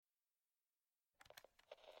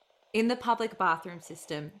In the public bathroom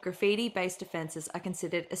system, graffiti-based offences are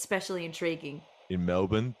considered especially intriguing. In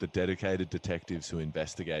Melbourne, the dedicated detectives who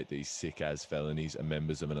investigate these sick-as felonies are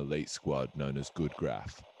members of an elite squad known as Good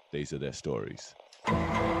Graph. These are their stories.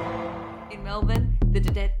 In Melbourne, the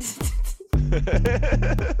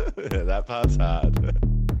That part's hard.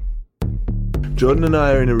 Jordan and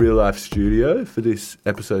I are in a real-life studio for this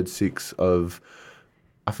episode 6 of...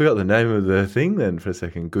 I forgot the name of the thing then for a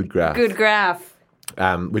second. Good Graph. Good Graph.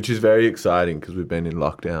 Which is very exciting because we've been in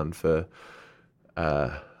lockdown for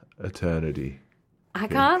eternity. I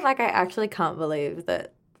actually can't believe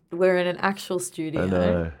that we're in an actual studio. I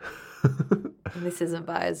know. And this isn't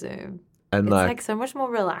via Zoom. And it's like so much more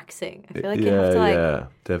relaxing. I feel like you have to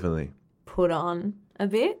definitely put on a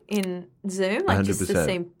bit in Zoom, like 100%. Just to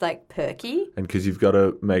seem like perky. And because you've got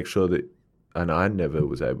to make sure that, and I never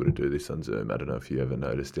was able to do this on Zoom. I don't know if you ever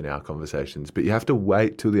noticed in our conversations, but you have to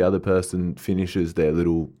wait till the other person finishes their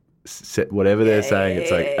little set, whatever they're saying.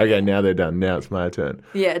 It's like, okay, now they're done. Now it's my turn.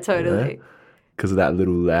 Yeah, totally. Because of that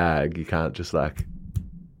little lag, you can't just like...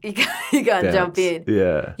 You can't jump in.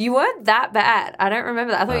 Yeah. You weren't that bad. I don't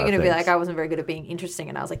remember that. I thought you were going to be like, I wasn't very good at being interesting.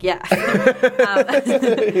 And I was like, yeah.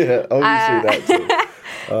 Yeah, obviously that too.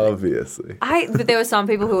 Obviously. But there were some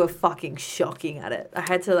people who were fucking shocking at it. I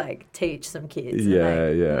had to like teach some kids.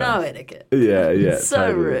 No etiquette. Yeah. So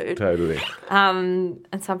totally, rude. Totally. And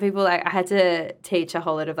some people, like, I had to teach a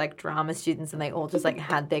whole lot of like drama students and they all just like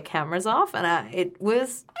had their cameras off and it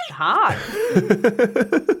was hard.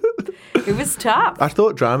 It was tough. I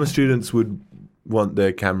thought drama students would want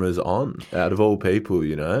their cameras on out of all people,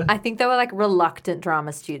 you know? I think they were like reluctant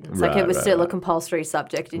drama students. Like it was still a compulsory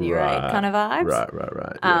subject in year 8 kind of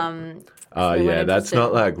vibes. Right. Yeah. That's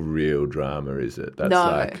not like real drama, is it? That's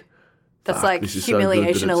like... That's like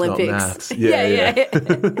humiliation Olympics. Yeah.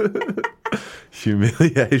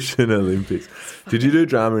 Humiliation Olympics. Did you do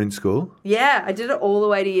drama in school? Yeah, I did it all the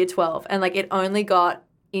way to year 12. And like it only got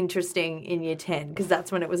interesting in year 10 because that's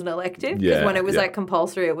when it was an elective. Because when it was like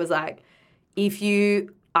compulsory, it was like, if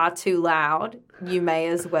you are too loud, you may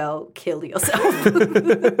as well kill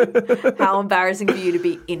yourself. How embarrassing for you to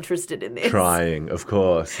be interested in this. Trying, of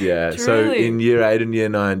course, yeah. Truly. So in year 8 and year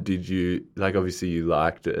 9, did you, like, obviously you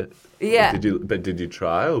liked it. Yeah. Did you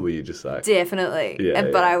try or were you just like... Definitely.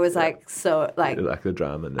 But I was like, so like... Like the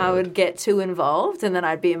drama nerd. I would get too involved and then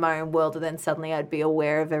I'd be in my own world and then suddenly I'd be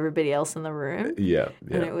aware of everybody else in the room. Yeah.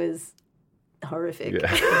 And it was horrific. Yeah,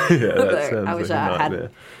 that sounds I wish like I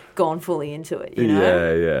had gone fully into it, you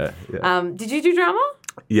know? Yeah. Did you do drama?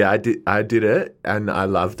 Yeah, I did it and I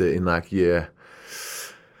loved it in like year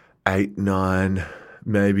 8, 9...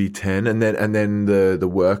 maybe 10, and then the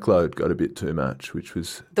workload got a bit too much, which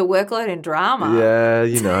was... The workload in drama? Yeah,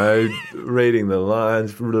 you know, reading the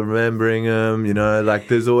lines, remembering them, you know, like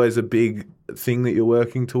there's always a big thing that you're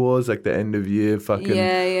working towards, like the end of year fucking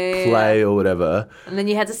play or whatever. And then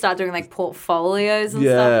you had to start doing like portfolios and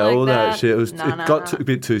stuff like that. Yeah, all that shit. It got a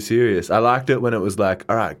bit too serious. I liked it when it was like,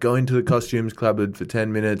 all right, go into the costumes cupboard for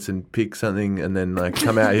 10 minutes and pick something and then like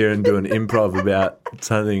come out here and do an improv about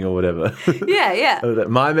something or whatever. Yeah.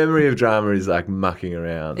 My memory of drama is like mucking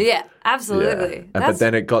around. Yeah, absolutely. Yeah. But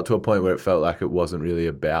then it got to a point where it felt like it wasn't really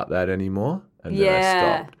about that anymore. And then I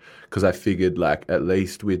stopped. Because I figured, like, at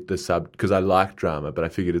least with the because I like drama, but I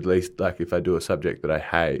figured at least, like, if I do a subject that I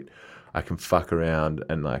hate, I can fuck around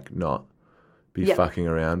and, like, not be fucking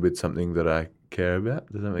around with something that I care about.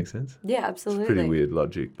 Does that make sense? Yeah, absolutely. It's pretty weird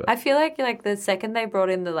logic, but... I feel like the second they brought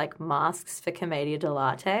in the, like, masks for Commedia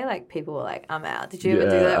dell'arte, like, people were like, I'm out. Did you ever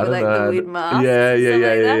do that with, like, the weird masks? Yeah.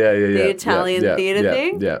 The Italian theatre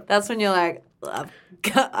thing? Yeah. That's when you're like, I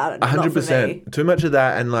don't know, 100%. Too much of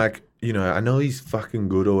that and, like... You know, I know he's fucking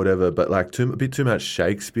good or whatever, but like a bit too much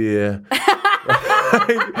Shakespeare.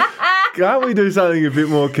 Can't we do something a bit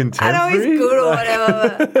more contemporary? I know he's good or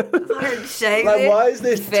whatever, but fucking Shakespeare. Like, why is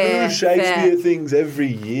there two Shakespeare things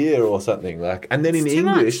every year or something? Like, and then in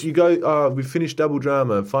English, you go, oh, we finished double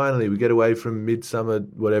drama. Finally, we get away from Midsummer,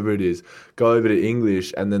 whatever it is. Go over to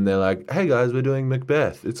English, and then they're like, hey guys, we're doing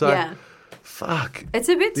Macbeth. It's like. Yeah. Fuck. It's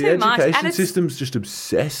a bit too much. The education system's just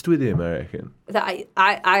obsessed with him, I reckon. I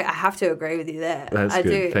have to agree with you there. That's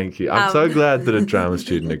good. Thank you. I'm so glad that a drama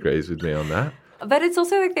student agrees with me on that. But it's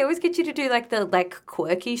also like they always get you to do like the like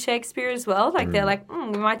quirky Shakespeare as well. Like they're like,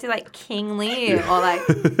 we might do like King Lear or like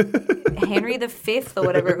Henry V or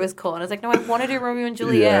whatever it was called. And I was like, no, I want to do Romeo and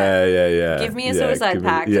Juliet. Yeah. Give me a suicide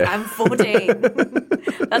pact. I'm 14.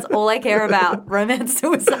 That's all I care about. Romance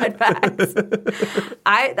suicide pacts.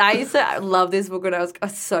 I used to love this book when I was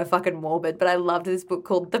so fucking morbid, but I loved this book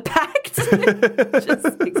called The Pact.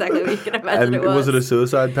 Just exactly what you can imagine it was. Was it a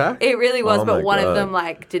suicide pact? It really was, but one of them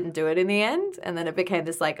like didn't do it in the end, and then it became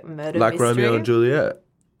this like murder like mystery. Romeo and Juliet.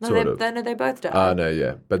 No, they both died. Oh, no,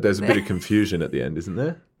 yeah. But there's a bit of confusion at the end, isn't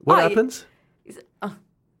there? What happens?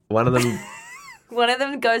 One of them... One of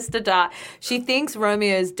them goes to die. She thinks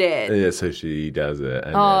Romeo's dead. Yeah, so she does it.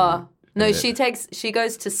 She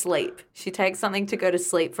goes to sleep. She takes something to go to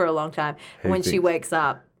sleep for a long time. And when she wakes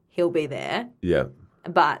up, he'll be there. Yeah.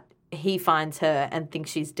 But he finds her and thinks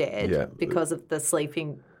she's dead because of the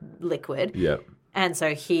sleeping liquid. Yeah. And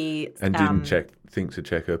so he... And didn't think to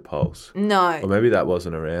check her pulse. No. Or maybe that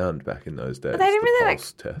wasn't around back in those days. But they didn't really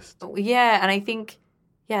pulse test. Yeah, and I think...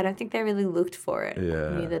 Yeah, I don't think they really looked for it. Yeah.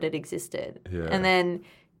 Knew that it existed. Yeah. And then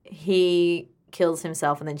he kills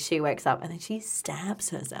himself, and then she wakes up, and then she stabs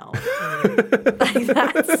herself.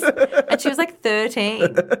 And she was like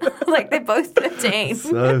 13. Like, they're both 13.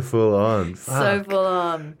 So full on. So full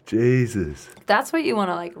on. Jesus. That's what you want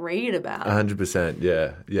to, like, read about. 100%,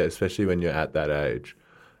 yeah. Yeah, especially when you're at that age.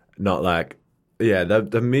 Not like... Yeah,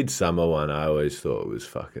 the Midsummer one I always thought was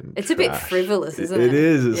fucking It's trash. a bit frivolous, isn't it? It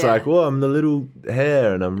is. It's like, well, I'm the little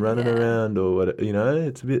hare and I'm running around or what, you know?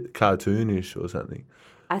 It's a bit cartoonish or something.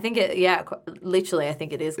 I think literally I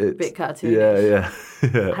think it is a bit cartoonish.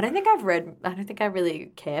 Yeah. I don't think I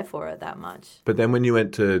really care for it that much. But then when you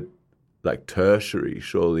went to like tertiary,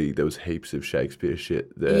 surely there was heaps of Shakespeare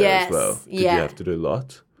shit there as well. Did you have to do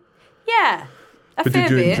lots? Yeah. But did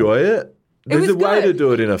you enjoy it? There's a way to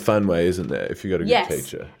do it in a fun way, isn't there, if you got a good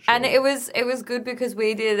teacher? Sure. And it was good because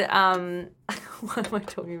we did what am I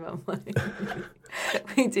talking about money?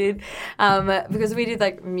 We did because we did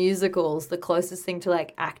like musicals, the closest thing to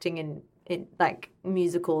like acting in like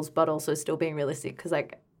musicals, but also still being realistic because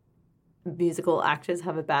like musical actors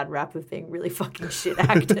have a bad rap of being really fucking shit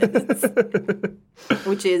actors.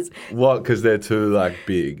 Which is... What? Because they're too, like,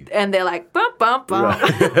 big. And they're like, bum, bum, bum.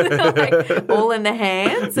 Right. They're like, all in the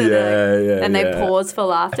hands. And and they pause for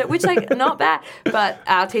laughter, which, like, not bad. But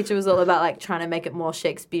our teacher was all about, like, trying to make it more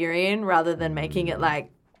Shakespearean rather than making it,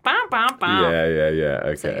 like, bum, bum, bum. Yeah.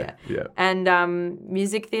 Okay. So, yeah. And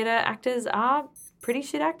music theatre actors are... pretty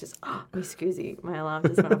shit actors. Oh, excuse my alarm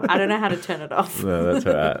just went off. I don't know how to turn it off. No, that's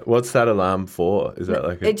all right. What's that alarm for? Is that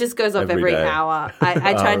like it just goes off every hour.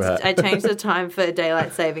 I changed the time for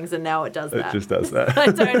daylight savings and now it does that. It just does that.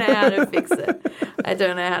 I don't know how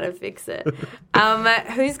to fix it.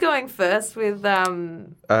 Who's going first with I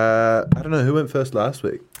don't know. Who went first last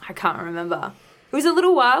week? I can't remember. It was a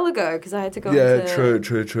little while ago because I had to go into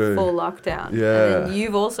true. Full lockdown. Yeah. And then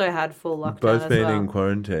you've also had full lockdown Both as been well. in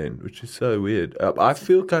quarantine, which is so weird. I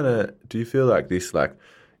feel kind of... Do you feel like this, like,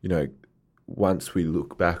 you know, once we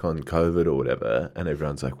look back on COVID or whatever and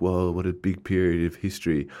everyone's like, whoa, what a big period of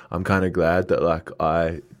history. I'm kind of glad that, like,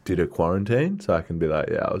 I did a quarantine so I can be like,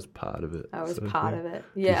 yeah, I was part of it. I was part of it.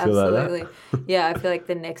 Yeah, absolutely. Like yeah, I feel like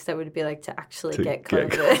the next step would be like to actually get COVID.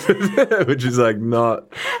 COVID. Which is like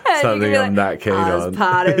not something I'm that keen on. I was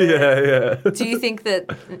part of it. Yeah. Do you think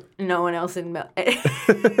that no one else in Melbourne,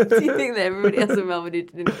 do you think that everybody else in Melbourne who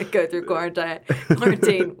didn't go through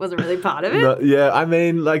quarantine wasn't really part of it? No, yeah, I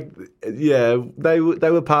mean, like, yeah, they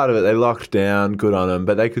were part of it. They locked down, good on them,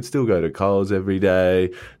 but they could still go to Coles every day.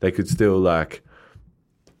 They could still, like,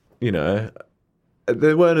 you know,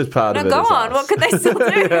 they weren't as part of it. No, go on. What could they still do?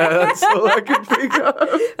 Yeah, that's all I could think of.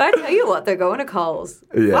 I tell you what, they're going to Coles.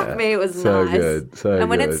 Yeah, fuck me, it was so nice. Good, so and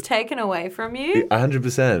when good. it's taken away from you,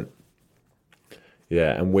 100%.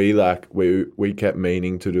 Yeah, and we kept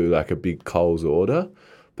meaning to do like a big Coles order,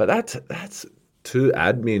 but that's too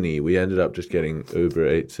admin-y. We ended up just getting Uber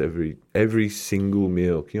Eats every single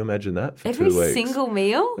meal. Can you imagine that for 2 weeks? Every single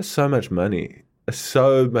meal? That's so much money.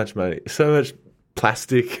 So much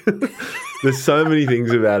plastic. There's so many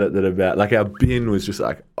things about it that about like our bin was just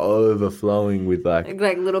like overflowing with like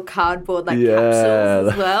little cardboard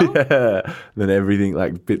capsules as well. Yeah. And then everything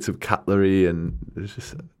like bits of cutlery and it's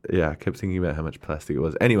just I kept thinking about how much plastic it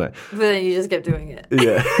was. Anyway. But then you just kept doing it.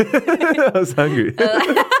 Yeah. I was hungry.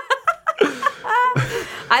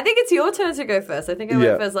 I think it's your turn to go first. I think I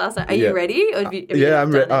went first last time. Are you ready? Or have you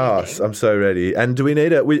I'm ready. I'm so ready. And do we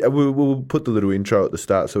need we'll put the little intro at the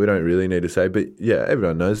start so we don't really need to say, but yeah,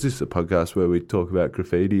 everyone knows this is a podcast where we talk about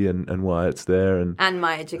graffiti and why it's there and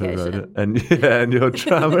my education. And your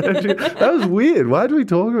drama. That was weird. Why did we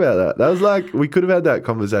talk about that? That was like, we could have had that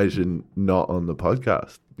conversation not on the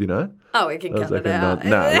podcast, you know? Oh, we can cut it out.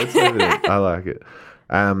 No, let's leave it in. I like it.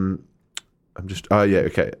 I'm just. Oh yeah,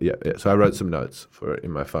 okay, yeah. So I wrote some notes for it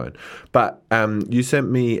in my phone. But you sent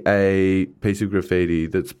me a piece of graffiti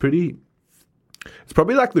that's pretty. It's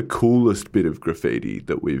probably like the coolest bit of graffiti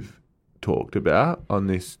that we've talked about on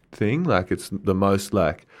this thing. Like it's the most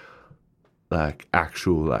like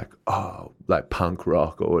actual like punk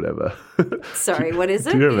rock or whatever. Sorry, what is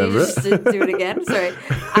it? Do you remember it? Just do it again? Sorry.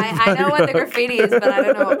 I know what the graffiti is, but I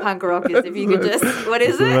don't know what punk rock is. If you could just, what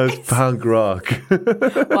is the it? most punk rock.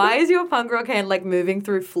 Why is your punk rock hand like moving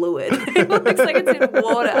through fluid? It looks like it's in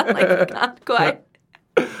water. Like I can't quite.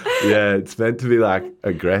 Yeah, it's meant to be like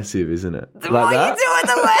aggressive, isn't it? The more you do it,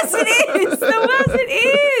 the worse it is. The worse it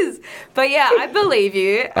is. But yeah, I believe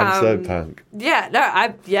you. I'm so punk. Yeah, no,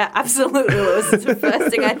 absolutely, Lewis. It's the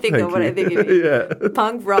first thing I think of when I think of you. Yeah.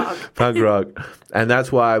 Punk rock. Punk rock. And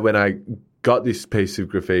that's why when I got this piece of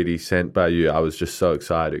graffiti sent by you, I was just so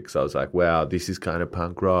excited because I was like, wow, this is kind of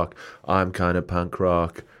punk rock. I'm kind of punk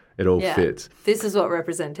rock. It all fits. This is what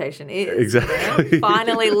representation is. Exactly. You know?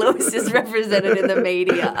 Finally, Lewis is represented in the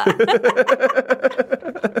media.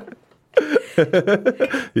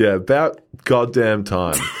 Yeah, about goddamn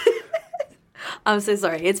time. I'm so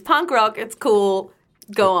sorry. It's punk rock. It's cool.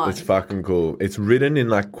 Go on. It's fucking cool. It's written in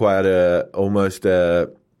like quite almost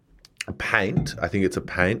a paint. I think it's a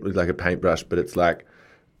paint with like a paintbrush, but it's like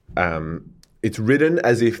it's written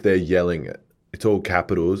as if they're yelling it. It's all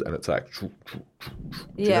capitals and it's like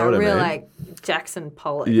yeah, real like Jackson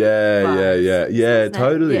Pollock. Yeah,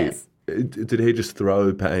 totally. Yes. Did he just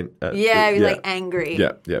throw paint at he was like angry.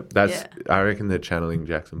 Yeah. I reckon they're channeling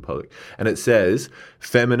Jackson Pollock. And it says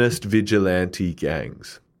feminist vigilante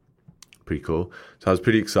gangs. Pretty cool. So I was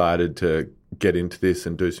pretty excited to get into this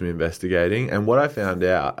and do some investigating. And what I found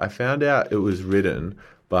out it was written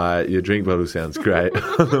by, your drink bottle sounds great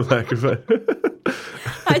on the microphone.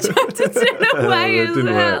 I tried to turn away as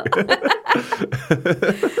well.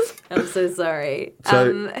 I'm so sorry.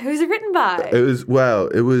 So, who's it written by?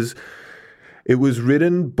 It was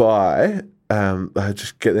written by, I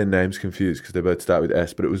just get their names confused because they both start with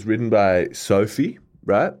S, but it was written by Sophie,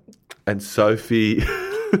 right? And Sophie,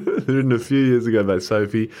 written a few years ago by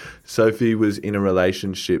Sophie. Sophie was in a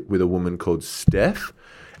relationship with a woman called Steph.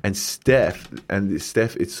 And Steph,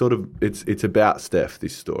 it's about Steph,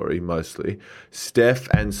 this story, mostly. Steph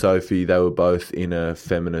and Sophie, they were both in a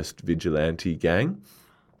feminist vigilante gang.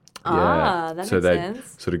 That makes sense. They'd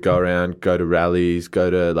sort of go around, go to rallies, go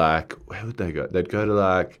to like, where would they go? They'd go to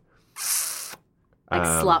like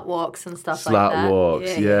slut walks and stuff like that. Slut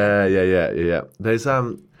walks, yeah. There's,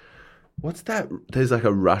 what's that? There's like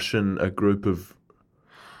a group of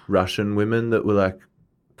Russian women that were like,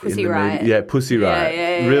 Pussy Riot. Yeah, Pussy Riot.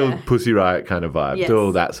 Yeah. Real Pussy Riot kind of vibe. Yes. Do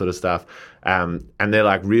all that sort of stuff. And they're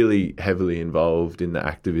like really heavily involved in the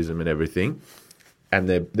activism and everything. And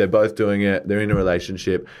they're both doing it. They're in a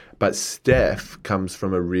relationship. But Steph comes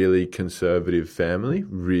from a really conservative family.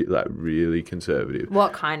 Really conservative.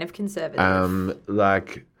 What kind of conservative?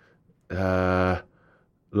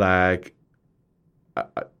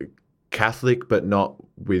 Catholic, but not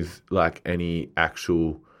with like any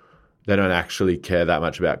actual... They don't actually care that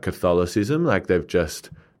much about Catholicism. Like they've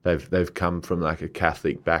come from like a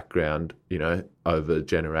Catholic background, you know, over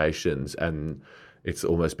generations, and it's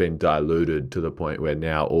almost been diluted to the point where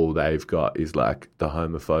now all they've got is like the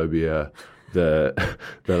homophobia, the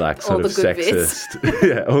like sort of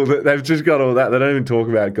sexist. They've just got all that. They don't even talk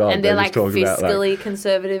about God. And they're like fiscally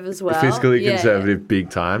conservative as well. Fiscally conservative, big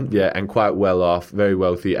time. Yeah, and quite well off, very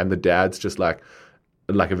wealthy. And the dad's just like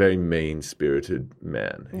a very mean-spirited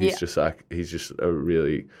man. He's just a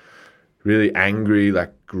really, really angry,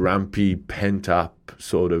 like grumpy, pent-up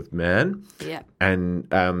sort of man. Yeah.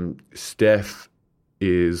 And Steph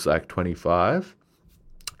is like 25,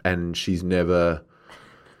 and she's never...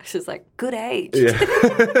 She's like, good age. Yeah,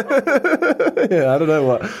 yeah, I don't know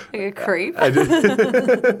what. Like a creep.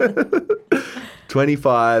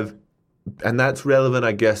 25, and that's relevant,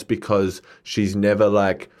 I guess, because she's never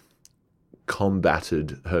like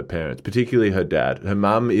combated her parents, particularly her dad. Her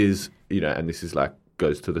mum is, you know, and this is like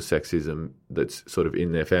goes to the sexism that's sort of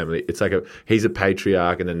in their family. It's like he's a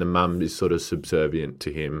patriarch, and then the mum is sort of subservient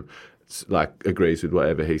to him, like agrees with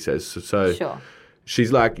whatever he says. So sure.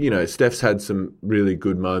 She's like, you know, Steph's had some really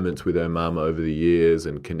good moments with her mum over the years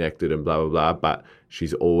and connected and blah, blah, blah, but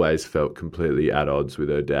she's always felt completely at odds with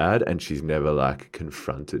her dad, and she's never like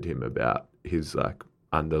confronted him about his like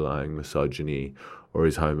underlying misogyny or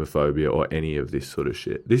his homophobia or any of this sort of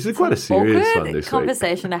shit. This is quite a serious one this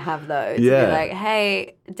conversation week. To have though. To yeah. be like,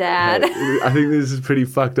 hey, Dad. I think this is pretty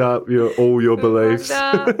fucked up, all your beliefs.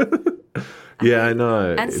 Yeah, I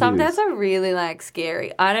know. And some dads are really like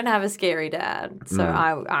scary. I don't have a scary dad, so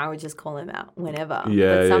I would just call him out whenever.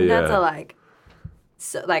 Yeah, but some dads are like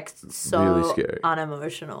so really scary.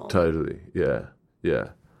 unemotional. Totally, yeah.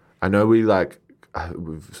 I know we've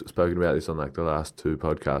spoken about this on like the last 2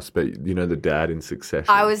 podcasts, but you know the dad in Succession.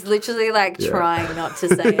 I was literally like trying not to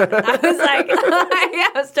say it. I was like,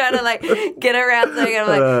 I was trying to like get around saying it. I'm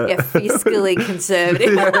like, fiscally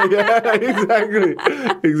conservative.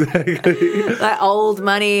 exactly. Like old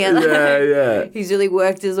money. And he's really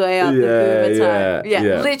worked his way up the boomer time.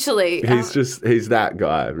 Yeah, literally. He's that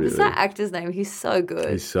guy, really. What's that actor's name? He's so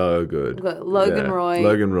good. He's so good. Logan Roy.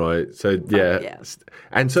 Logan Roy. So,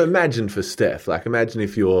 And so imagine for Steph, like imagine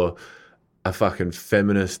if you're a fucking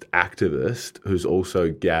feminist activist who's also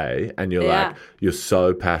gay and you're like, you're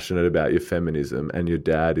so passionate about your feminism and your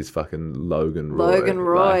dad is fucking Logan Roy. Logan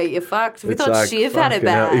Roy, like, you're fucked. We thought like Shiv had it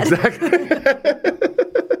bad. Exactly.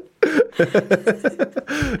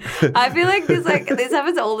 I feel like this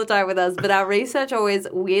happens all the time with us, but our research always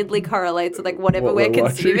weirdly correlates with like whatever we're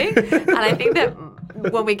consuming. And I think that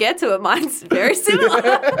when we get to it, mine's very similar.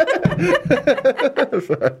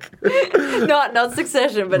 not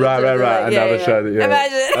Succession, but right. Another show that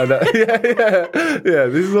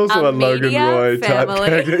Imagine. This is also a Logan Roy type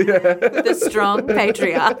character. With a strong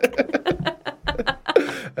patriarch.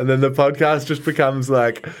 And then the podcast just becomes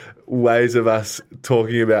like ways of us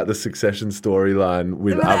talking about the Succession storyline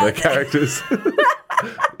with other characters.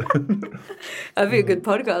 That'd be a good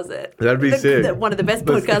podcast then. That'd be sick. One of the best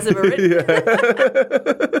podcasts ever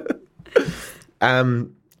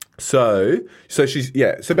written. So she's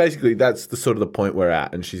so basically that's the sort of the point we're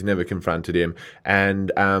at, and she's never confronted him,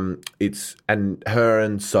 and her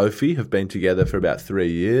and Sophie have been together for about 3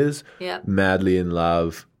 years. Yeah. Madly in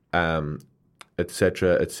love,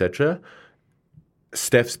 etc., etc.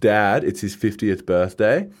 Steph's dad, it's his 50th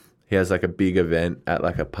birthday. He has like a big event at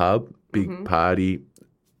like a pub, big party.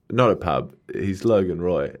 Not a pub. He's Logan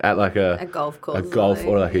Roy at like a golf course,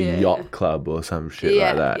 or like a yacht club or some shit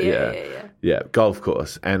like that. Yeah, golf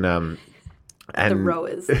course and the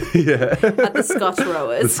rowers. At the Scotch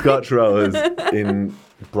rowers. The Scotch rowers in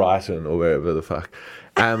Brighton or wherever the fuck.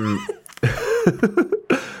 And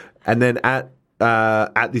then at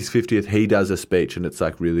this 50th, he does a speech, and it's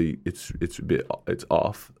like really, it's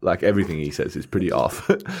off. Like everything he says is pretty off.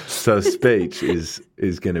 So speech is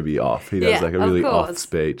going to be off. He does like a really off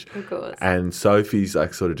speech. Of course. And Sophie's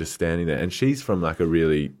like sort of just standing there, and she's from like a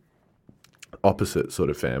really opposite sort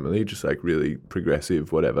of family, just like really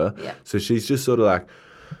progressive, whatever. Yeah. So she's just sort of like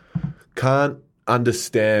can't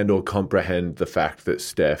understand or comprehend the fact that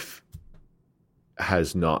Steph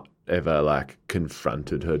has not ever like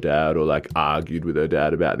confronted her dad or like argued with her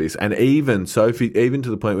dad about this. And even Sophie, even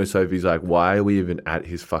to the point where Sophie's like, why are we even at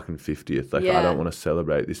his fucking 50th? Like, I don't want to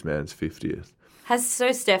celebrate this man's 50th.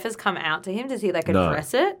 So Steph has come out to him? Does he like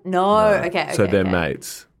address it? No. Okay. So they're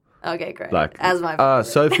mates. Okay, great. Like, as my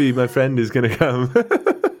Sophie, my friend, is going to come.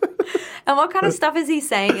 And what kind of stuff is he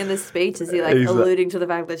saying in this speech? Is he like alluding to the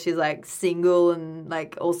fact that she's like single and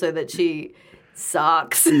like also that she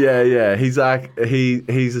sucks? Yeah. He's like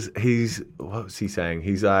he's what was he saying?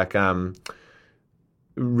 He's like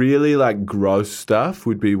really like gross stuff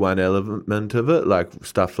would be one element of it, like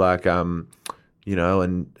stuff like you know,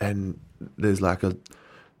 and there's like a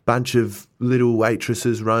bunch of little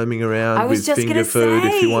waitresses roaming around with finger food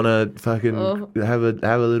if you want to fucking have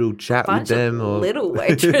a little chat with them, or little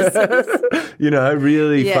waitresses. You know,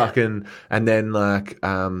 really fucking. And then like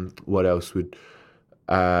what else would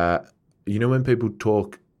you know, when people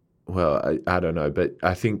talk, well, I don't know, but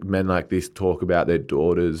I think men like this talk about their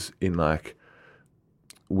daughters in like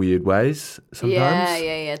weird ways sometimes.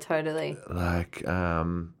 Yeah, totally. Like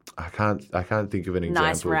I can't think of an example.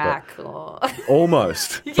 Nice rack or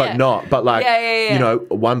almost, but not. But like, you know,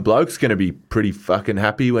 one bloke's going to be pretty fucking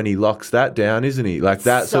happy when he locks that down, isn't he? Like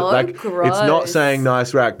that's so like gross. It's not saying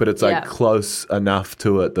nice rack, but it's like close enough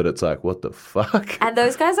to it that it's like, what the fuck? And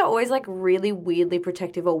those guys are always like really weirdly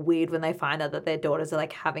protective or weird when they find out that their daughters are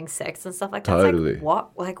like having sex and stuff like that. Totally. It's like,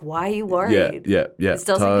 what? Like, why are you worried? Yeah. This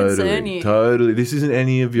doesn't concern you. Totally. This isn't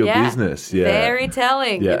any of your business. Yeah. Very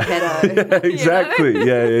telling. You pedo. Exactly. You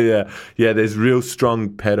know? Yeah. There's real strong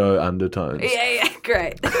pedo undertones. Yeah.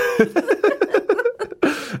 Great.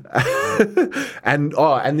 And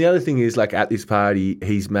the other thing is, like, at this party,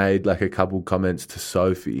 he's made like a couple comments to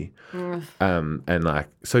Sophie, and like,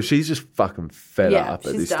 so she's just fucking fed up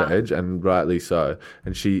at this stage, and rightly so.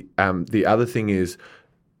 And she, the other thing is,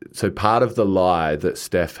 so part of the lie that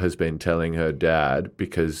Steph has been telling her dad,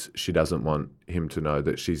 because she doesn't want him to know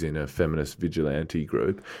that she's in a feminist vigilante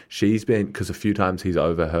group. She's been, because a few times he's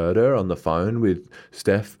overheard her on the phone with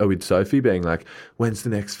with Sophie being like, when's the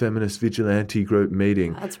next feminist vigilante group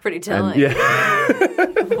meeting? That's pretty telling. Yeah.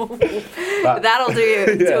 That'll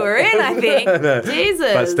do her in, I think. No.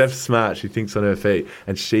 Jesus. But Steph's smart. She thinks on her feet.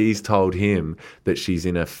 And she's told him that she's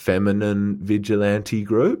in a feminine vigilante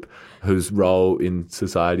group whose role in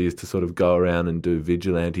society is to sort of go around and do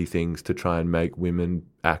vigilante things to try and make women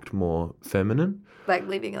act more feminine. Like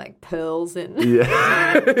leaving like pearls in.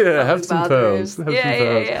 Yeah, yeah. Have some pearls. Have some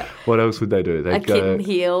pearls. Yeah. What else would they do? They'd go, kitten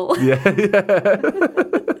heel. Yeah, yeah.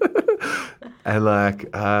 And like,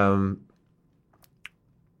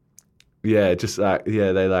 yeah, just like,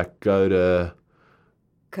 yeah, they like go to.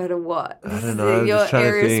 Go to what? I don't know. Your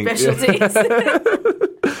area of specialties.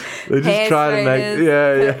 They just try to make,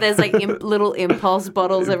 yeah. There's like little impulse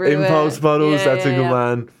bottles everywhere. Impulse bottles, that's a good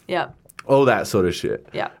one. Yeah. All that sort of shit.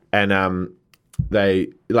 Yeah. And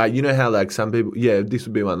they, like, you know how like some people, this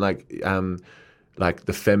would be one, like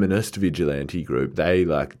the feminist vigilante group, they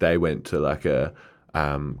went to like a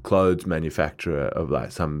clothes manufacturer of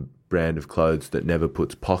like some brand of clothes that never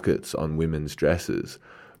puts pockets on women's dresses.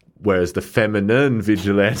 Whereas the feminine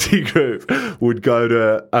vigilante group would go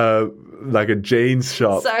to like a jeans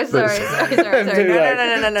shop. Sorry. No.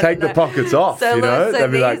 Take the pockets off, so you know?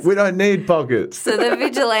 They'd be like, we don't need pockets. So the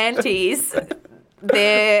vigilantes,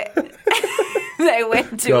 they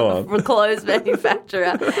went to a clothes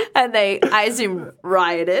manufacturer and they, I assume,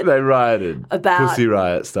 rioted. They rioted. About Pussy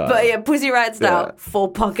Riot style. But yeah, Pussy Riot style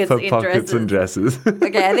for pockets in pockets and dresses.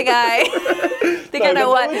 Okay, I think I know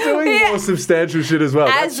what. They were doing more substantial shit as well.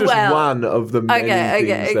 That's just one of the many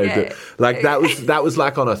things they do. Like that was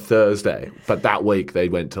like on a Thursday, but that week they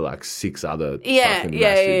went to like 6 other fucking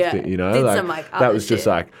massive things, you know? Did like, some, like, that was just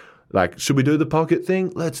shit. like, should we do the pocket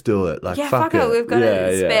thing? Let's do it. Like, fuck it. We've got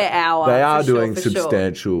a spare hour. They are doing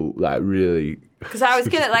substantial, like, really. Because I was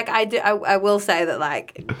gonna, like, I will say that,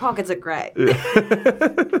 like, pockets are great.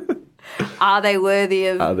 Are they worthy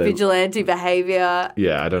of vigilante behaviour?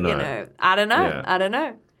 Yeah, I don't know. You know, I don't know. Yeah. I don't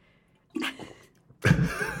know.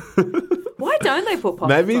 Why don't they put pockets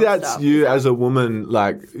Maybe on that's stuff? you as a woman,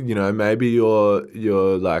 like, you know, maybe you're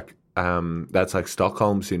like, that's like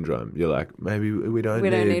Stockholm syndrome. You're like, maybe we don't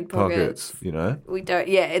need pockets, you know? We don't.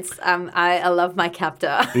 Yeah, it's I love my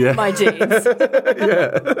captor, my jeans.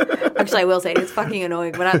 Yeah. Actually, I will say it's fucking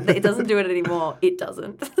annoying when it doesn't do it anymore. It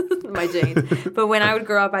doesn't. My jeans. But when I would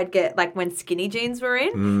grow up, I'd get like when skinny jeans were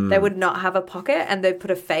in, they would not have a pocket and they'd put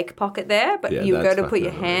a fake pocket there. But you would go to put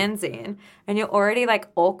your hands in, and you're already like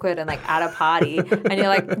awkward and like at a party, and you're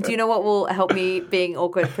like, do you know what will help me being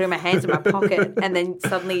awkward? Putting my hands in my pocket, and then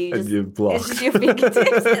suddenly it's just your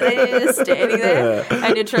fingertips, and then you're just standing there,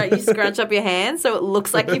 and you scrunch up your hands so it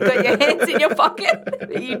looks like you've got your hands in your pocket,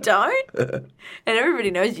 but you don't, and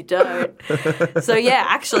everybody knows you don't. So yeah,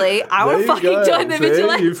 actually, I want to fucking join the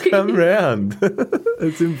vigilante. You've come round.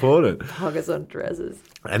 It's important. Pockets on dresses.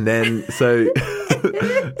 And then so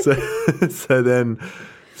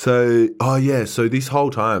this whole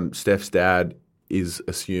time Steph's dad is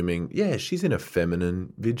assuming, she's in a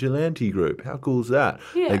feminine vigilante group. How cool is that?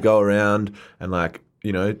 Yeah. They go around and, like,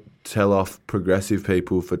 you know, tell off progressive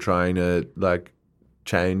people for trying to, like,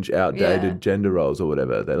 change outdated gender roles or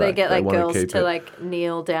whatever. They get like girls to like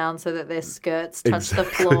kneel down so that their skirts touch the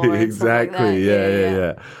floor. Exactly.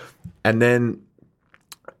 Yeah. And then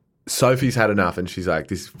Sophie's had enough, and she's like,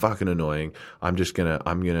 "This is fucking annoying. I'm gonna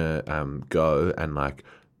go and like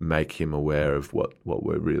make him aware of what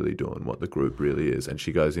we're really doing, what the group really is." And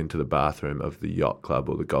she goes into the bathroom of the yacht club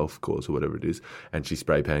or the golf course or whatever it is, and she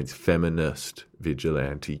spray paints feminist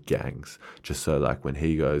vigilante gangs, just so like when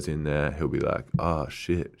he goes in there, he'll be like, "Oh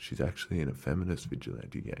shit, she's actually in a feminist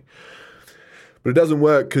vigilante gang." But it doesn't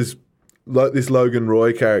work because this Logan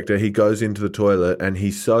Roy character, he goes into the toilet and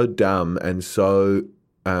he's so dumb and so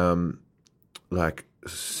like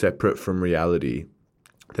separate from reality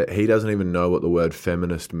that he doesn't even know what the word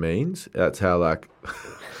feminist means. That's how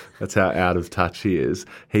out of touch he is.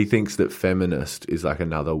 He thinks that feminist is like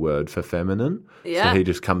another word for feminine. Yeah. So he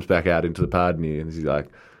just comes back out into the party and he's like,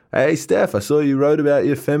 "Hey, Steph, I saw you wrote about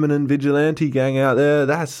your feminine vigilante gang out there.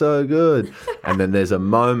 That's so good." And then there's a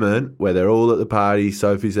moment where they're all at the party.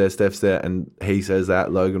 Sophie's there, Steph's there, and he says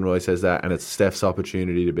that, Logan Roy says that, and it's Steph's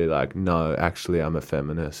opportunity to be like, "No, actually, I'm a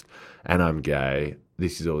feminist and I'm gay.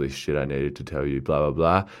 This is all this shit I needed to tell you, blah, blah,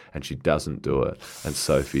 blah." And she doesn't do it. And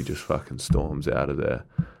Sophie just fucking storms out of there.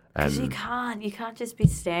 Because you can't just be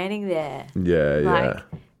standing there. Yeah.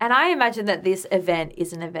 And I imagine that this event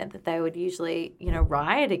is an event that they would usually, you know,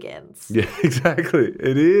 riot against. Yeah, exactly.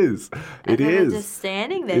 It is. And they're just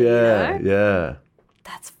standing there, Yeah.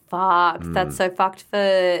 That's fucked. That's so fucked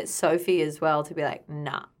for Sophie as well to be like,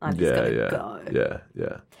 nah, I'm just going to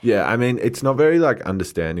go. Yeah, I mean, it's not very, like,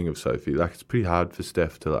 understanding of Sophie. Like, it's pretty hard for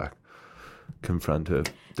Steph to, like, confront her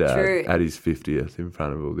dad at his 50th in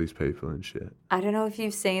front of all these people and shit. I don't know if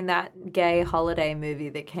you've seen that gay holiday movie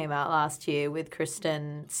that came out last year with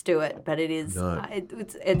Kristen Stewart, but it is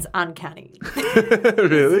it's uncanny.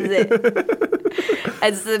 Really?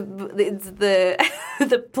 It's the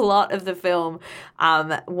plot of the film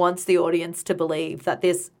wants the audience to believe that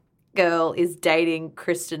this girl is dating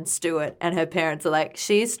Kristen Stewart and her parents are like,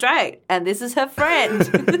 she's straight and this is her friend.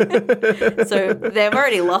 So they've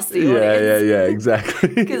already lost the audience. Yeah,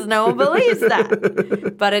 exactly. Because no one believes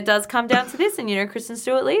that. But it does come down to this. And, Kristen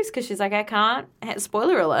Stewart leaves because she's like, I can't.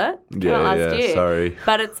 Spoiler alert. Last year. Sorry.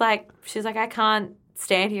 But it's like, she's like, I can't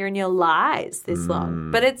stand here in your lies this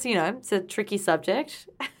long. But it's, it's a tricky subject.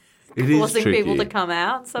 It is forcing tricky. people to come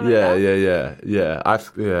out. Fuck. I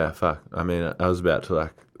mean, I was about to,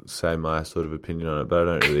 like, say my sort of opinion on it, but I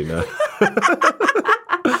don't really know.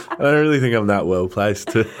 I don't really think I'm that well placed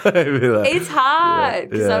to be like, it's hard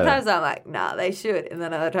because sometimes I'm like, nah, they should, and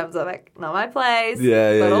then other times I'm like, not my place.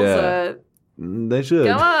 But also, they should.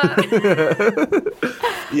 Come on.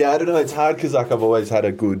 I don't know. It's hard because, like, I've always had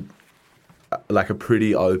a good, like, a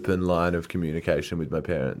pretty open line of communication with my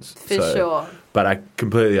parents. For sure. But I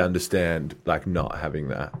completely understand, like, not having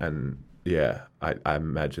that, and I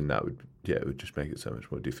imagine that would. Yeah, it would just make it so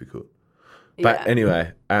much more difficult. But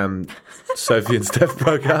anyway, Sophie and Steph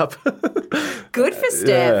broke up. Good for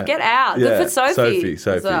Steph. Get out. Good for Sophie.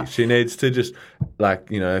 Sophie. Well. She needs to just, like,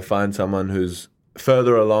 find someone who's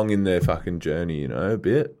further along in their fucking journey, a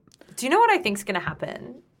bit. Do you know what I think's going to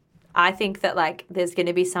happen? I think that, like, there's going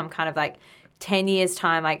to be some kind of, like, 10 years'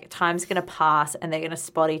 time, like, time's going to pass and they're going to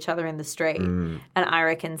spot each other in the street. And I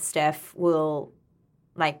reckon Steph will,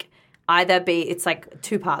 like, either be, it's like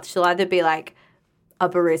two parts. She'll either be like a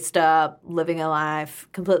barista living a life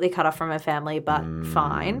completely cut off from her family but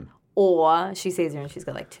fine, or she sees her and she's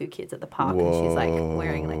got like two kids at the park and she's like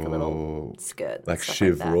wearing like a little skirt. Like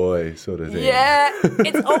Shiv Roy sort of thing. Yeah,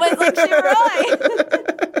 it's almost like Shiv Roy.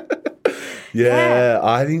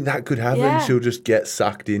 I think that could happen. Yeah. She'll just get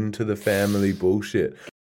sucked into the family bullshit.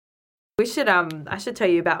 We should I should tell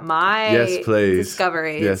you about my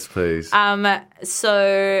discoveries. Yes, please.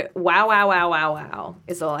 So wow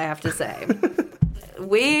is all I have to say.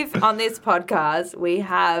 On this podcast, we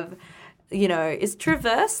have, is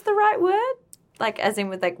traverse the right word? Like, as in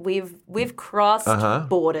with, like, we've crossed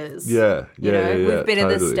borders. Yeah. We've been in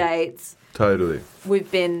the States. Totally.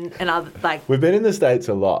 We've been in other, like... We've been in the States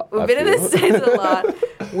a lot. We've been in the States a lot.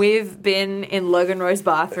 We've been in Logan Roy's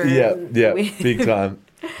bathroom. Yeah, big time.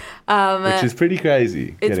 Which is pretty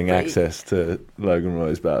crazy, getting access to Logan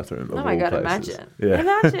Roy's bathroom. Oh my God, places.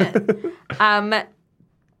 Imagine.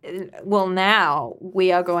 Well, now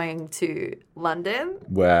we are going to London.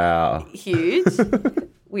 Wow. Huge.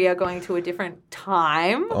 We are going to a different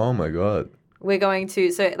time. Oh my God. We're going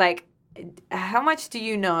to, so, like, how much do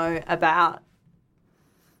you know about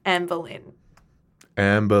Anne Boleyn?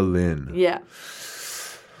 Anne Boleyn. Yeah.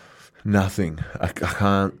 Nothing. I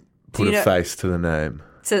can't put a face to the name.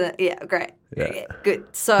 Great. Yeah.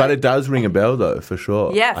 Good. So, but it does ring a bell, though, for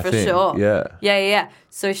sure. Yeah, I think. Sure. Yeah.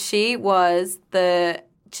 So she was the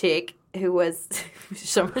chick who was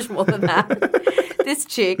so much more than that. This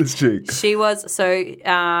chick. She was,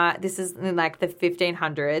 this is in, like, the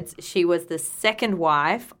 1500s. She was the second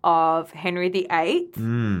wife of Henry VIII.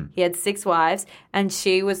 He had 6 wives, and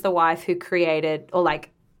she was the wife who created, or,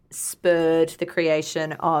 like, spurred the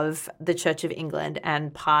creation of the Church of England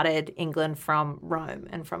and parted England from Rome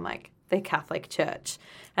and from, like, the Catholic Church.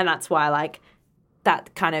 And that's why, like,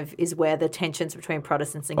 that kind of is where the tensions between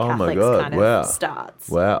Protestants and Catholics kind of starts.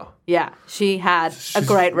 Wow. Yeah. She had a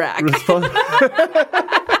great rack.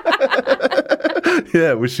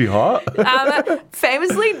 Yeah, was she hot?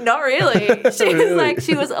 Famously, not really. She was like,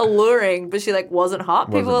 she was alluring, but she, like, wasn't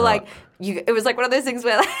hot. People were like, it was like one of those things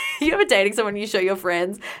where, like, you ever dating someone, you show your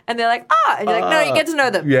friends, and they're like, and you're like, no, you get to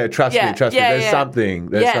know them. Yeah, trust me. There's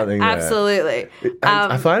something. There's something there. Absolutely.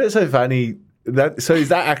 I find it so funny. So is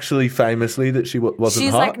that actually famously that she wasn't hot?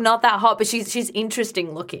 She's, like, not that hot, but she's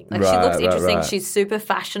interesting looking. Like, she looks interesting. Right. She's super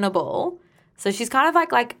fashionable. So she's kind of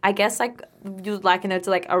like I guess, like, you'd liken her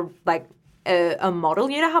to, like, a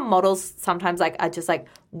model. You know how models sometimes, like, are just, like,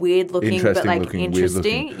 weird looking, but, like,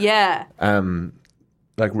 interesting? Yeah.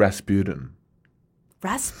 Like Rasputin.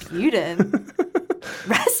 Rasputin?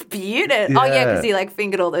 Rasputin? Yeah. Oh, yeah, because he, like,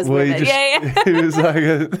 fingered all those women. He was like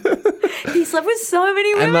he slept with so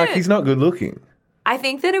many women. And, like, he's not good looking. I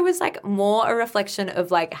think that it was like more a reflection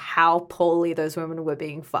of like how poorly those women were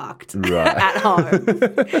being fucked at home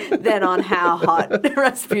than on how hot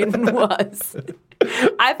Rasputin was.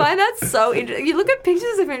 I find that so interesting. You look at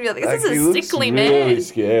pictures of him and you're like, this is a sickly man. Really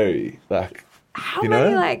scary. Like, how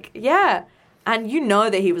many, like, yeah. And you know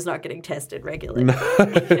that he was not getting tested regularly. No,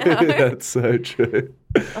 that's so true.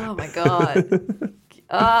 Oh, my God.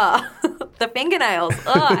 The fingernails.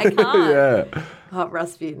 I can't. Yeah. Oh,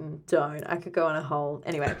 Rasputin, don't. I could go on a whole...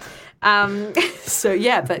 Anyway. So,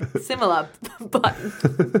 yeah, but similar, but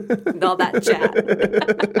not that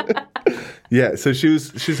chat. Yeah, so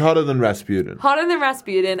she's hotter than Rasputin. Hotter than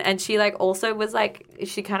Rasputin, and she, like, also was, like...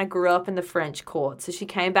 She kind of grew up in the French court. So she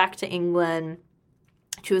came back to England.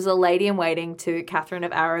 She was a lady-in-waiting to Catherine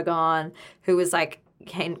of Aragon, who was, like,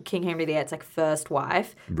 King Henry VIII's like first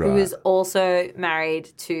wife, who was also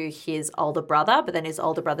married to his older brother, but then his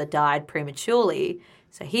older brother died prematurely,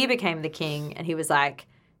 so he became the king, and he was like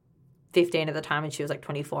 15 at the time, and she was like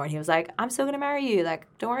 24, and he was like, I'm still going to marry you, like,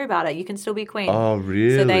 don't worry about it, you can still be queen. Oh,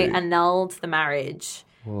 really? So they annulled the marriage.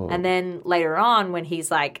 Whoa. And then later on, when he's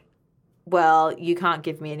like, well, you can't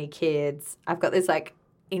give me any kids, I've got this like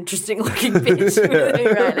interesting looking bitch with me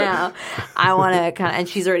right now. I want to kind of, and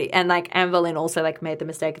she's already, and like Anne Boleyn also like made the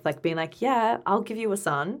mistake of like being like, yeah, I'll give you a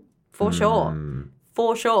son for sure,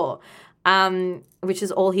 which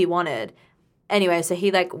is all he wanted. Anyway, so he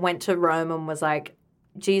like went to Rome and was like,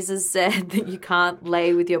 Jesus said that you can't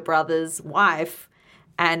lay with your brother's wife,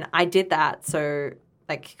 and I did that. So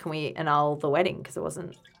like, can we annul the wedding because it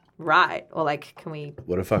wasn't right, or like, can we...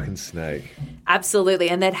 What a fucking snake.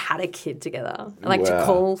 Absolutely. And they'd had a kid together. And like, to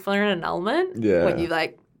call for an annulment when you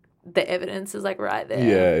like, the evidence is like right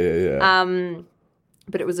there. Yeah.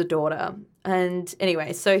 But it was a daughter. And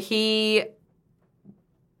anyway, so he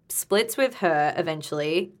splits with her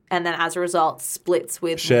eventually, and then as a result splits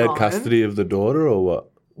with Shared Rome. Custody of the daughter, or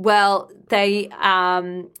what? Well, they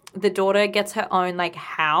the daughter gets her own like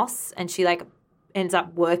house, and she like ends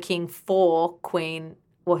up working for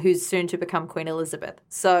who's soon to become Queen Elizabeth.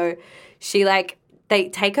 So she like, they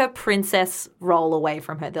take her princess role away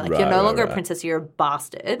from her. They're like, you're no longer a princess, you're a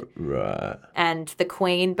bastard. Right. And the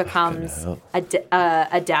queen becomes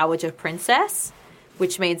a dowager princess,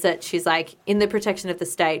 which means that she's like in the protection of the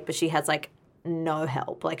state, but she has like no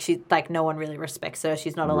help. Like, she, like, no one really respects her.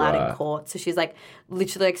 She's not allowed in court. So she's like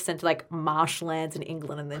literally like sent to like marshlands in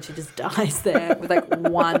England, and then she just dies there with like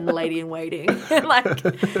one lady in waiting.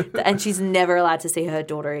 And she's never allowed to see her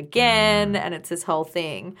daughter again, and it's this whole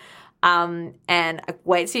thing. And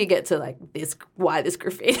wait till you get to like this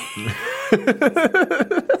graffiti.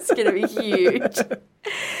 It's gonna be huge.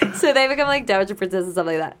 So they become like dowager princess and stuff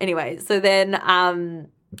like that. Anyway, so then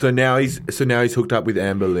So now he's hooked up with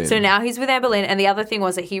Anne Boleyn. So now he's with Anne Boleyn, and the other thing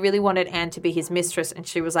was that he really wanted Anne to be his mistress, and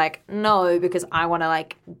she was like, no, because I want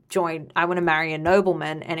to marry a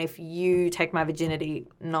nobleman, and if you take my virginity,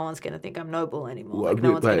 no one's going to think I'm noble anymore.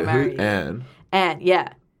 No one's going to marry you. Anne? Anne,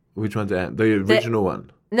 yeah. Which one's Anne? The original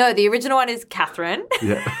one? No, the original one is Catherine.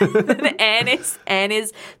 Yeah. Anne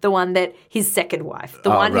is the one that his second wife, the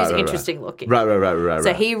one who's interesting looking. Right.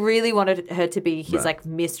 So he really wanted her to be his like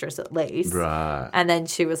mistress at least. Right. And then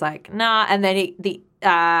she was like, nah. And then the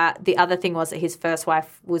other thing was that his first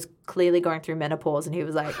wife was clearly going through menopause, and he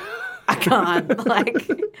was like, I can't. Like,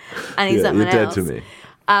 I need something else. You're dead to me.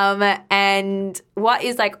 And what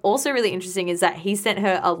is like also really interesting is that he sent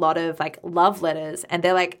her a lot of like love letters, and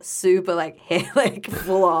they're like super like like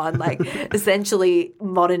full on, like essentially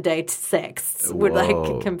modern day sex would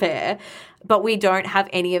like compare, but we don't have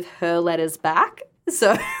any of her letters back.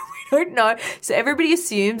 So we don't know. So everybody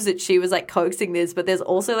assumes that she was like coaxing this, but there's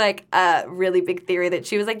also like a really big theory that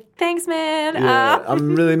she was like, thanks, man. Yeah,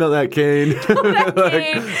 I'm really not that keen.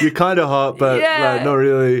 Like, you're kind of hot, but like, not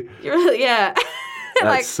really. You're really, yeah. That's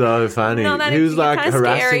like, so funny. He was like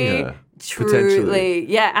harassing scary. Her. Truly.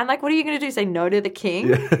 Yeah. And like, what are you going to do? Say no to the king?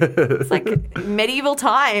 Yeah. It's like medieval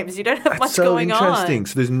times. You don't have much going on. That's so interesting.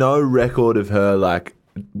 So there's no record of her like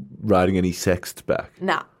writing any sexts back?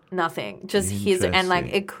 Nah, nothing. Just his, and like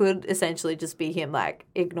it could essentially just be him like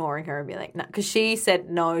ignoring her and being like, no. Because she said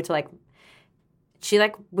no to like, she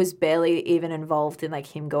like was barely even involved in like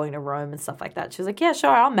him going to Rome and stuff like that. She was like, yeah,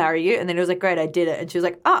 sure, I'll marry you. And then it was like, great, I did it. And she was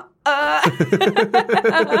like, fuck. Yeah,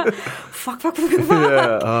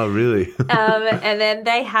 oh, really? And then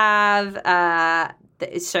they have,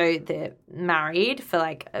 so they're married for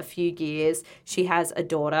like a few years. She has a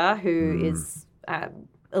daughter who is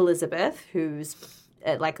Elizabeth, who's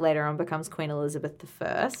like later on becomes Queen Elizabeth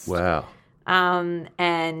I. Wow.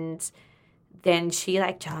 And then she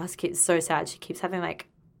like just keeps so sad. She keeps having like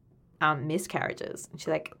miscarriages. And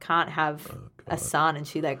she like can't have a son, and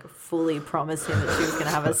she like fully promised him that she was going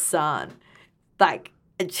to have a son. Like,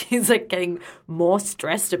 and she's like getting more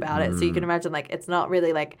stressed about it. So you can imagine like it's not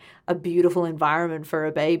really like a beautiful environment for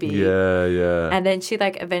a baby. Yeah, yeah. And then she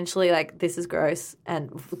like eventually like, this is gross.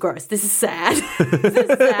 This is sad. This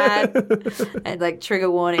is sad. And like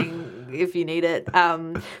trigger warning if you need it.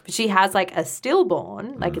 But she has like a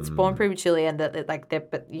stillborn, like it's born prematurely, and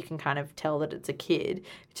that but you can kind of tell that it's a kid,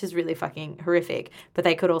 which is really fucking horrific. But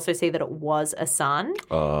they could also see that it was a son.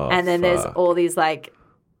 Oh, and then there's all these like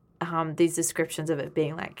these descriptions of it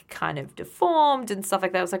being like kind of deformed and stuff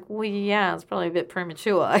like that. I was like, well, yeah, it's probably a bit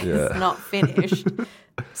premature. It's not finished.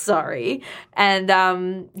 Sorry. And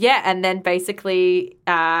and then basically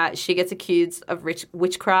she gets accused of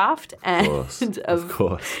witchcraft and of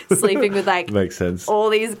course. Sleeping with like makes sense.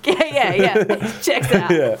 All these checks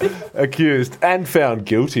out. Yeah. Accused and found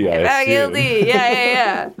guilty, I assume. Guilty.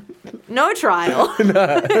 Yeah. No trial.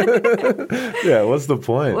 Yeah, what's the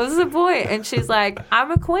point? And she's like,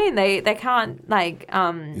 I'm a queen. They can't like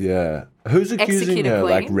yeah. Who's accusing her?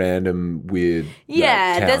 Like random weird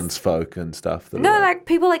townsfolk and stuff. Like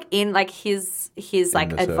people like in like his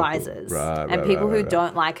like advisors. And people who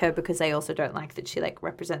don't like her because they also don't like that she like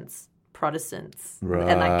represents Protestants. Right.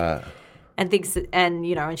 And like and thinks and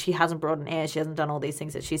you know, and she hasn't brought an heir, she hasn't done all these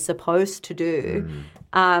things that she's supposed to do.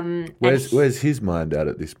 Where's his mind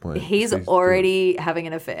at this point? He's already having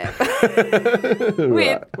an affair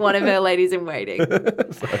with one of her ladies in waiting.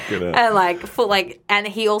 And and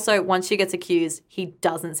he also, once she gets accused, he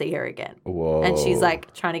doesn't see her again. Whoa. And she's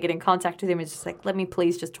like trying to get in contact with him and just like, let me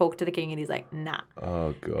please just talk to the king. And he's like, nah.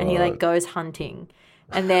 Oh God. And he like goes hunting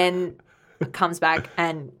and then comes back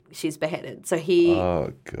and she's beheaded. So he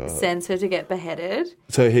sends her to get beheaded.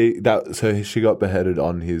 So she got beheaded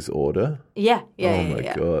on his order? Yeah. Oh my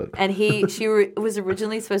God. And she was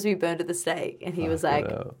originally supposed to be burned at the stake, and he was like,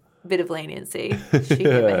 a bit of leniency. She can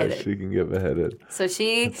get beheaded. She can get beheaded. So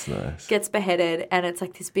she gets beheaded, and it's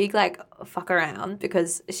like this big like fuck around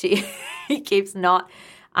because he keeps not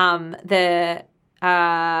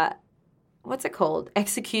what's it called?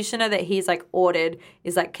 Executioner that he's like ordered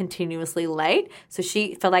is like continuously late. So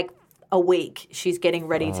she, for like a week, she's getting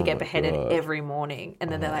ready to get beheaded every morning.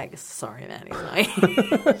 And then they're like, sorry, man, he's not.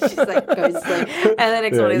 She's like, go to sleep. And the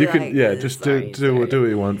next morning they're like, just do what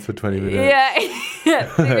you want for 20 minutes. Yeah,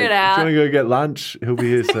 figure it out. Do you want to go get lunch? He'll be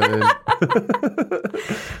here soon.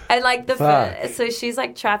 And like so she's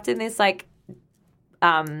like trapped in this like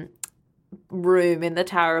room in the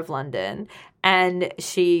Tower of London. And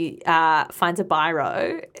she finds a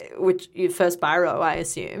biro, which your first biro, I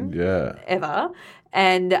assume, ever.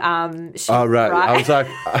 And she I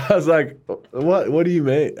was like, what do you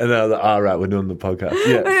mean? And I was like, right, we're doing the podcast.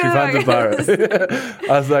 Yeah, she finds a biro.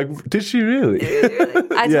 I was like, did she really?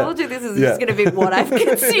 I told you this is just going to be what I've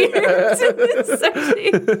consumed. So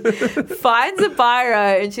she finds a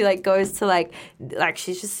biro and she like goes to like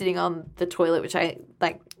she's just sitting on the toilet, which I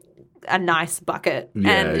like. A nice bucket,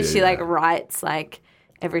 and she like writes like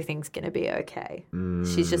everything's gonna be okay.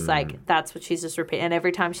 She's just like, that's what she's just repeating, and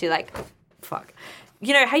every time she like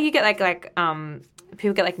you know how you get like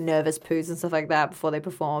people get like nervous poos and stuff like that before they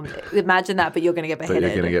perform. Imagine that, but you're gonna get beheaded. But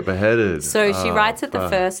you're gonna get beheaded. So she writes it the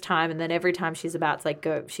first time, and then every time she's about to like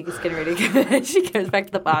go, she's getting ready to go, she goes back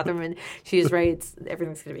to the bathroom and she just reads,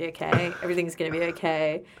 everything's gonna be okay, everything's gonna be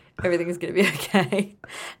okay, everything's going to be okay.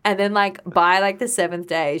 And then, like, by, like, the 7th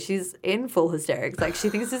day, she's in full hysterics. Like, she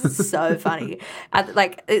thinks this is so funny.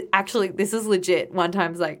 Actually, this is legit. One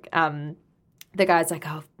time's, like, the guy's like,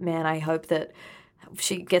 oh, man, I hope that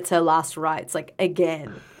she gets her last rites, like,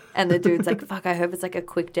 again. And the dude's like, fuck, I hope it's, like, a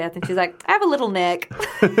quick death. And she's like, I have a little neck.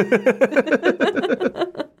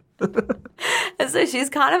 And so she's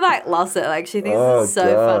kind of like lost it. Like she thinks this is so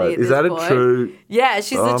funny at this point. Is that a true? Yeah,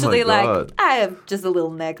 she's literally like, I have just a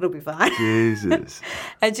little neck. It'll be fine. Jesus.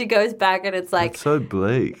 And she goes back and it's like. That's so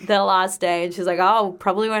bleak. The last day. And she's like, oh,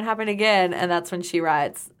 probably won't happen again. And that's when she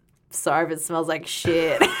writes, sorry if it smells like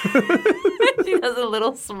shit. She does a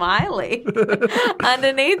little smiley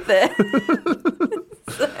underneath it.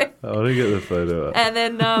 So, I want to get the photo up. And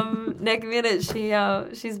then next minute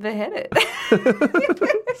she's beheaded.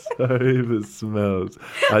 Sorry if it smells.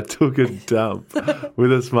 I took a dump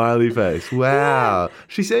with a smiley face. Wow.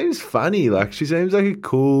 She seems funny. Like she seems like a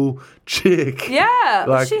cool chick. Yeah.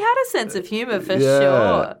 Like, she had a sense of humour for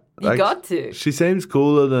sure. You got to. She seems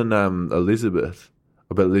cooler than Elizabeth.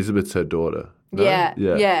 But Elizabeth's her daughter. No?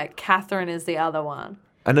 Yeah. Catherine is the other one.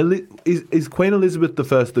 And is Queen Elizabeth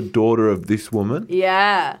the daughter of this woman?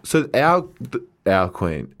 Yeah. So our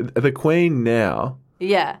queen, the queen now,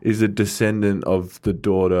 is a descendant of the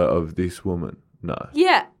daughter of this woman. No.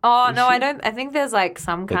 Yeah. Oh, no, I don't. I think there's like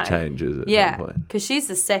some kind It changes at yeah, some point. because she's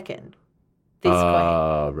the second. This queen.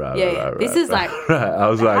 Oh, right, Yeah, right, yeah. right. This is like. Right. I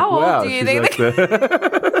was like, how wow. old do you she's think? like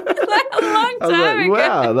Like a long I was time like, ago.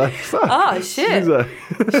 wow, like, fuck. Oh, shit.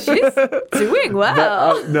 She's Doing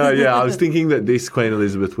well. no, yeah, I was thinking that this Queen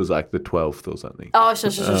Elizabeth was like the 12th or something. Oh,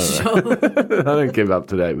 sure. I don't keep up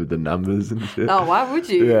to date with the numbers and shit. Oh, why would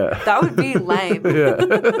you? Yeah. That would be lame.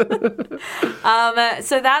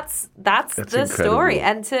 So that's the incredible. story.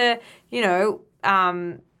 And to,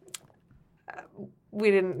 we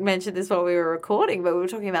didn't mention this while we were recording, but we were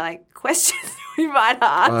talking about like questions we might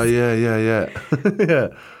ask. Oh, yeah. Yeah.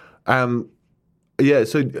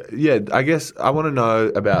 So, yeah, I guess I want to know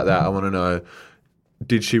about that. I want to know,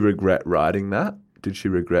 did she regret writing that? Did she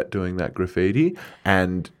regret doing that graffiti?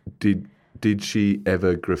 And did she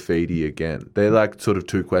ever graffiti again? They're like sort of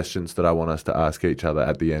two questions that I want us to ask each other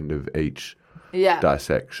at the end of each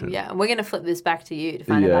dissection. Yeah, and we're going to flip this back to you to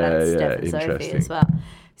find out about Steph and Sophie as well.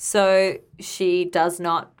 So she does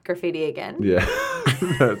not graffiti again. Yeah,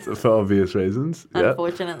 that's for obvious reasons.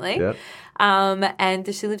 Unfortunately. Yeah. And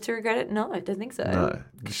does she live to regret it? No, I don't think so. No,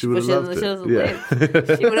 she would have loved it. She doesn't live.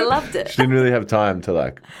 She would have loved it. She didn't really have time to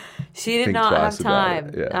like. She did think not have twice about time.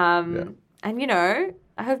 it. Yeah. And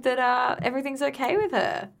I hope that everything's okay with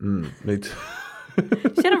her. Me too.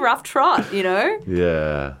 She had a rough trot,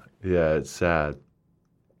 Yeah, it's sad.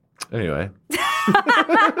 Anyway.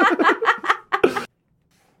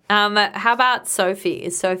 How about Sophie?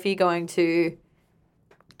 Is Sophie going to...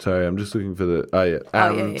 Sorry, I'm just looking for the... Oh, yeah.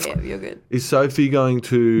 Yeah, you're good. Is Sophie going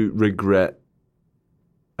to regret...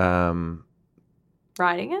 Writing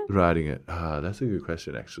it? Writing it. That's a good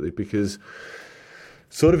question, actually, because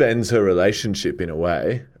sort of ends her relationship in a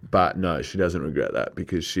way, but no, she doesn't regret that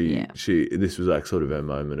because she this was like sort of her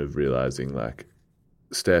moment of realising like,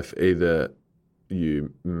 Steph, either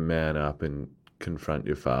you man up and confront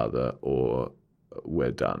your father or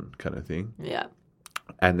we're done kind of thing. Yeah.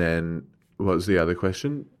 And then what was the other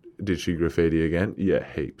question? Did she graffiti again? Yeah,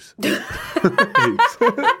 heaps. Heaps.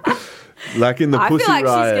 Like in the Pussy Riot. I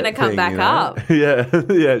feel like she's going to come thing, back up.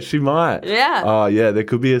 Yeah, she might. Yeah. Oh, yeah, there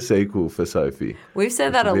could be a sequel for Sophie. We've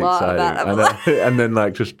said that a lot about and then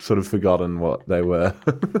like just sort of forgotten what they were.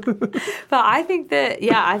 But I think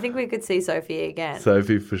I think we could see Sophie again.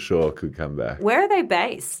 Sophie for sure could come back. Where are they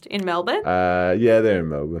based? In Melbourne? Yeah, they're in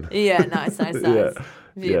Melbourne. Yeah, nice. Yeah.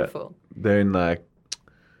 Beautiful. Yeah. They're in like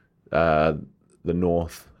the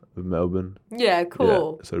north of Melbourne. Yeah,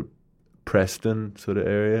 cool. Yeah, sort of Preston sort of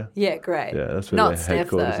area. Yeah, great. Yeah, that's where not their Steph,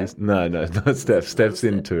 headquarters though. is. No, not Steph. Steph's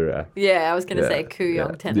in Toorak. Yeah, I was going to say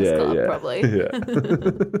Kooyong Tennis Club, probably. Yeah.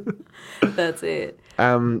 That's it.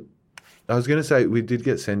 I was going to say we did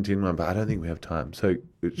get sent in one, but I don't think we have time. So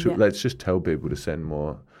let's just tell people to send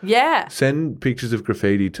more. Yeah. Send pictures of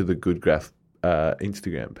graffiti to the Good Graph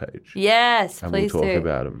Instagram page. Yes, and please we'll talk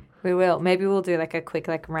about them. We will. Maybe we'll do like a quick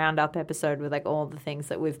roundup episode with like all the things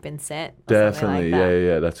that we've been sent. Definitely, like that.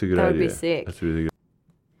 Yeah. That's a good idea. That would be sick. That's really good.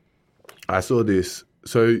 I saw this.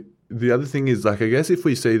 So the other thing is like I guess if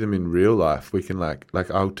we see them in real life, we can like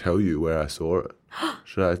I'll tell you where I saw it.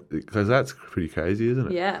 Should I? Because that's pretty crazy,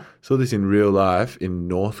 isn't it? Yeah. Saw this in real life in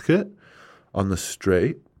Northcote on the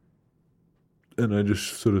street, and I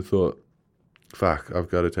just sort of thought, "Fuck,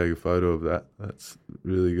 I've got to take a photo of that. That's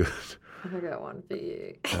really good." I got one for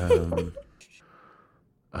you.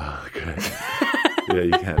 Okay. Yeah,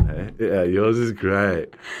 you can. Hey? Yeah, yours is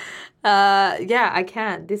great. Yeah, I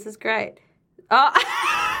can. This is great. Oh.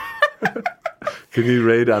 Can you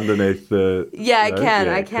read underneath the... Yeah, I can.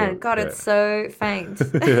 Yeah, I can. cool. God, it's so faint.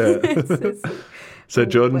 So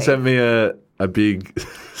Jordan sent me a big...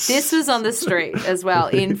 This was on the street as well,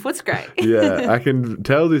 in Footscray. Yeah, I can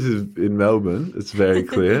tell this is in Melbourne. It's very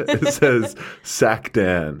clear. It says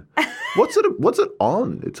Sackdan. What's it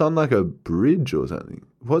on? It's on like a bridge or something.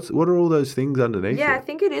 What are all those things underneath Yeah, it? I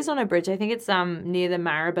think it is on a bridge. I think it's near the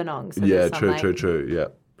Maribyrnong. So yeah, there's some, true. Yeah.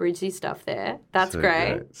 Bridgey stuff there. That's So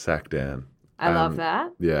great. Sackdan. I love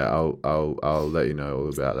that. Yeah, I'll let you know all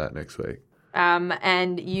about that next week.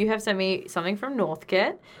 And you have sent me something from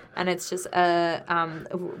Northcote, and it's just a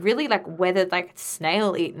really like weathered, like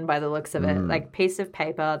snail eaten by the looks of it, like piece of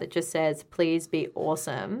paper that just says "Please be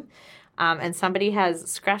awesome." And somebody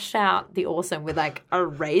has scratched out the awesome with like a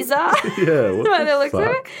razor. Yeah, what by the the looks of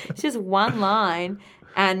fuck? it. It's just one line,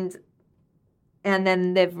 and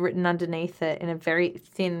then they've written underneath it in a very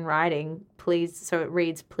thin writing, please. So it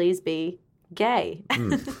reads, "Please be gay."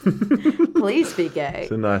 Please be gay.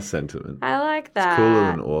 It's a nice sentiment. I like that. It's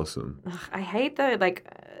cooler than awesome. Ugh, I hate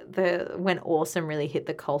the when awesome really hit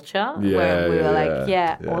the culture. Yeah, when we were like,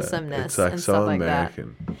 yeah. awesomeness It's like and so stuff like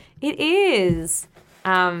American. that. It is.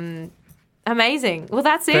 Amazing. Well,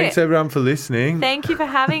 that's it. Thanks, everyone, for listening. Thank you for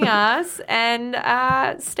having us, and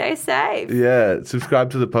stay safe. Yeah, subscribe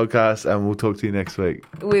to the podcast, and we'll talk to you next week.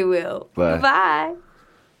 We will. Bye. Bye.